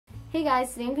Hey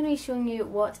guys, today I'm going to be showing you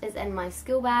what is in my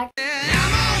school bag.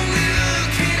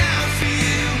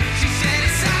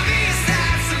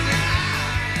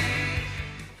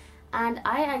 And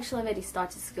I actually already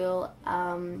started school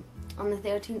on the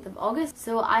 13th of August,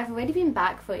 so I've already been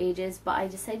back for ages, but I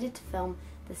decided to film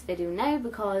this video now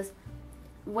because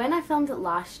when I filmed it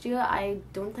last year, I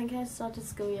don't think I had started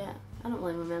school yet. I don't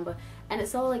really remember. And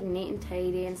it's all like neat and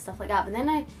tidy and stuff like that, but then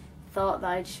I thought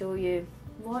that I'd show you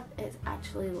what it's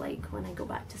actually like when I go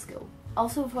back to school.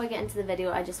 Also, before I get into the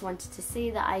video, I just wanted to say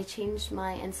that I changed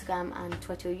my Instagram and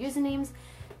Twitter usernames.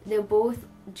 They're both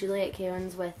Juliet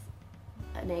Cairns with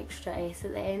an extra S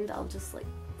at the end. I'll just like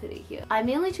put it here. I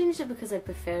mainly changed it because I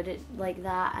preferred it like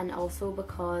that, and also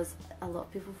because a lot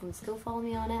of people from school follow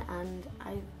me on it, and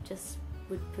I just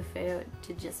would prefer it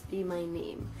to just be my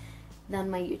name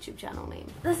than my YouTube channel name.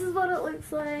 This is what it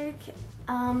looks like.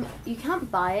 You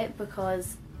can't buy it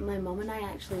because my mum and I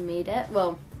actually made it.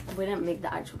 Well, we didn't make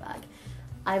the actual bag.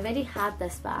 I already had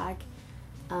this bag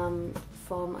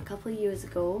from a couple of years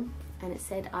ago, and it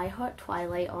said I Heart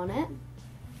Twilight on it.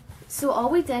 So all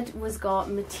we did was got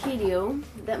material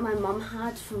that my mum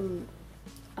had from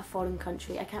a foreign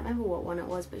country. I can't remember what one it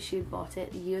was, but she had bought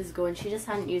it years ago and she just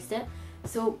hadn't used it.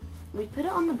 So we put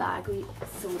it on the bag, we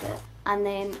sewed it, and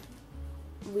then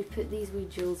we put these wee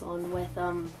jewels on with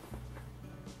a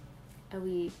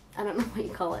wee, I don't know what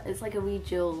you call it, it's like a wee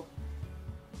jewel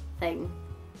thing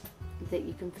that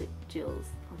you can put jewels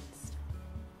on stuff.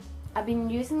 I've been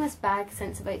using this bag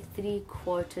since about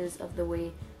 3/4 of the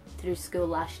way through school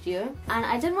last year, and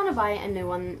I didn't want to buy a new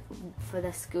one for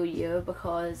this school year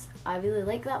because I really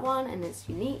like that one and it's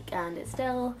unique and it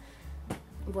still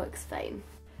works fine.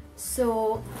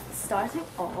 So starting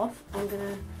off, I'm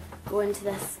gonna go into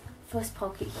this first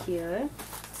pocket here.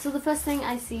 So the first thing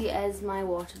I see is my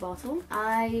water bottle.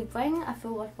 I bring a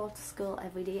full water bottle to school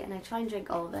every day and I try and drink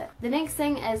all of it. The next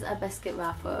thing is a biscuit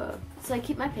wrapper. So I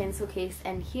keep my pencil case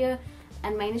in here,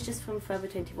 and mine is just from Forever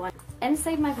 21.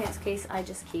 Inside my pencil case I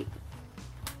just keep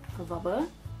a rubber,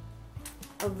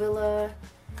 a ruler,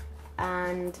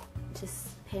 and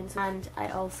just pencil. And I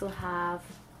also have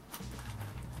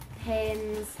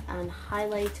pens and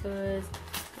highlighters,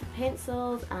 and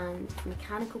pencils and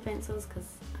mechanical pencils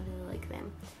because I really like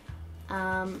them.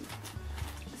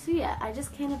 So yeah, I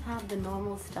just kind of have the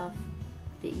normal stuff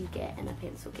that you get in a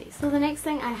pencil case. So the next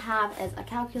thing I have is a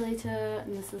calculator,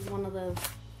 and this is one of the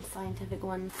scientific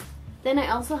ones. Then I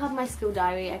also have my school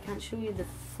diary. I can't show you the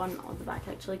front or the back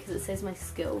actually because it says my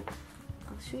school.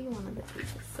 I'll show you one of the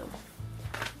pages. So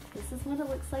this is what it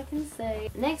looks like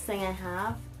inside. Next thing I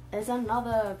have is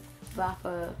another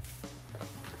wrapper.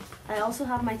 I also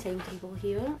have my timetable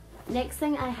here. Next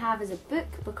thing I have is a book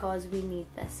because we need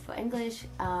this for English.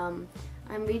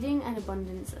 I'm reading An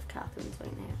Abundance of Catherine's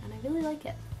right now and I really like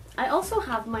it. I also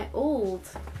have my old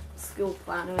school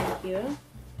planner in here,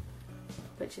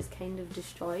 which is kind of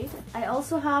destroyed. I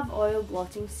also have oil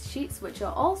blotting sheets, which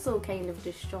are also kind of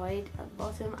destroyed at the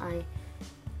bottom. I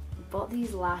bought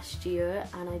these last year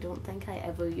and I don't think I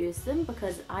ever used them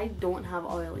because I don't have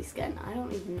oily skin. I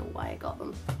don't even know why I got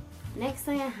them. Next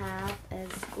thing I have is,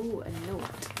 oh, a note.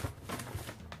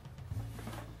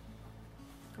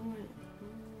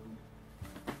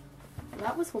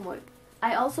 That was homework.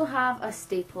 I also have a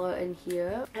stapler in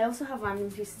here. I also have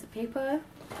random pieces of paper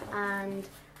and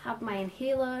have my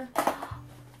inhaler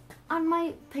and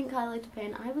my pink highlighter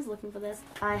pen. I was looking for this.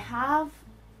 I have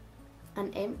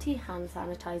an empty hand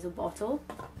sanitizer bottle,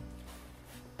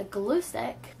 a glue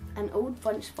stick, an old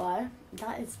bunch bar.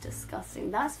 That is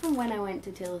disgusting. That's from when I went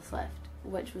to Taylor Swift,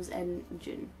 which was in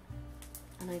June,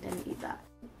 and I didn't eat that.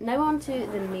 Now on to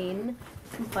the main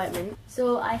compartment.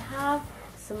 So I have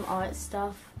some art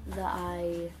stuff that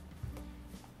I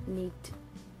need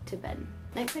to bin.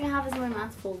 Next thing I have is my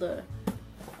math folder.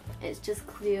 It's just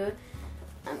clear,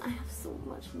 and I have so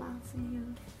much maths in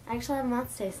here. I actually have a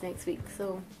maths test next week,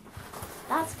 so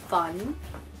that's fun.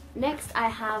 Next I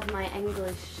have my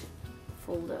English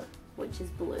folder, which is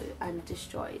blue and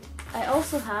destroyed. I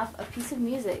also have a piece of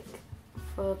music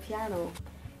for piano.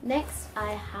 Next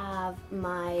I have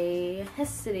my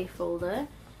history folder,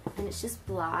 and it's just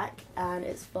black and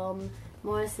it's from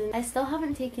Morrison. I still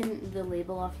haven't taken the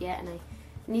label off yet, and I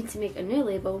need to make a new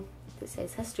label that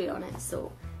says history on it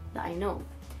so that I know.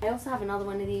 I also have another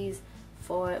one of these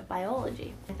for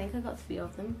biology. I think I got 3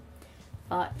 of them,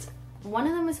 but one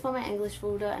of them is for my English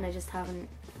folder and I just haven't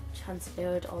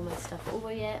transferred all my stuff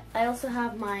over yet. I also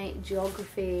have my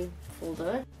geography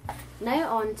folder.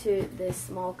 Now on to this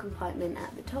small compartment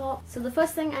at the top. So the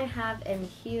first thing I have in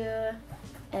here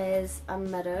is a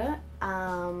mirror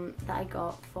that I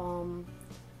got from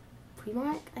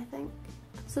Primark, I think.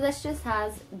 So this just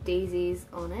has daisies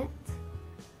on it.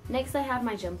 Next I have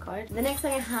my gym card. The next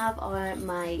thing I have are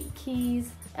my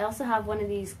keys. I also have one of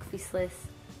these creaseless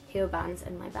hairbands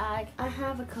in my bag. I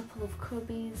have a couple of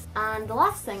Kirby's. And the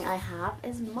last thing I have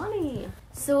is money.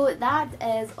 So that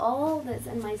is all that's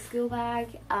in my school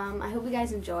bag. I hope you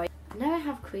guys enjoy. Now I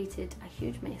have created a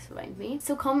huge mess around me.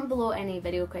 So comment below any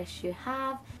video requests you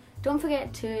have. Don't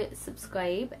forget to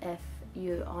subscribe if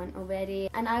you aren't already.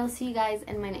 And I will see you guys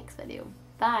in my next video.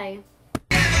 Bye!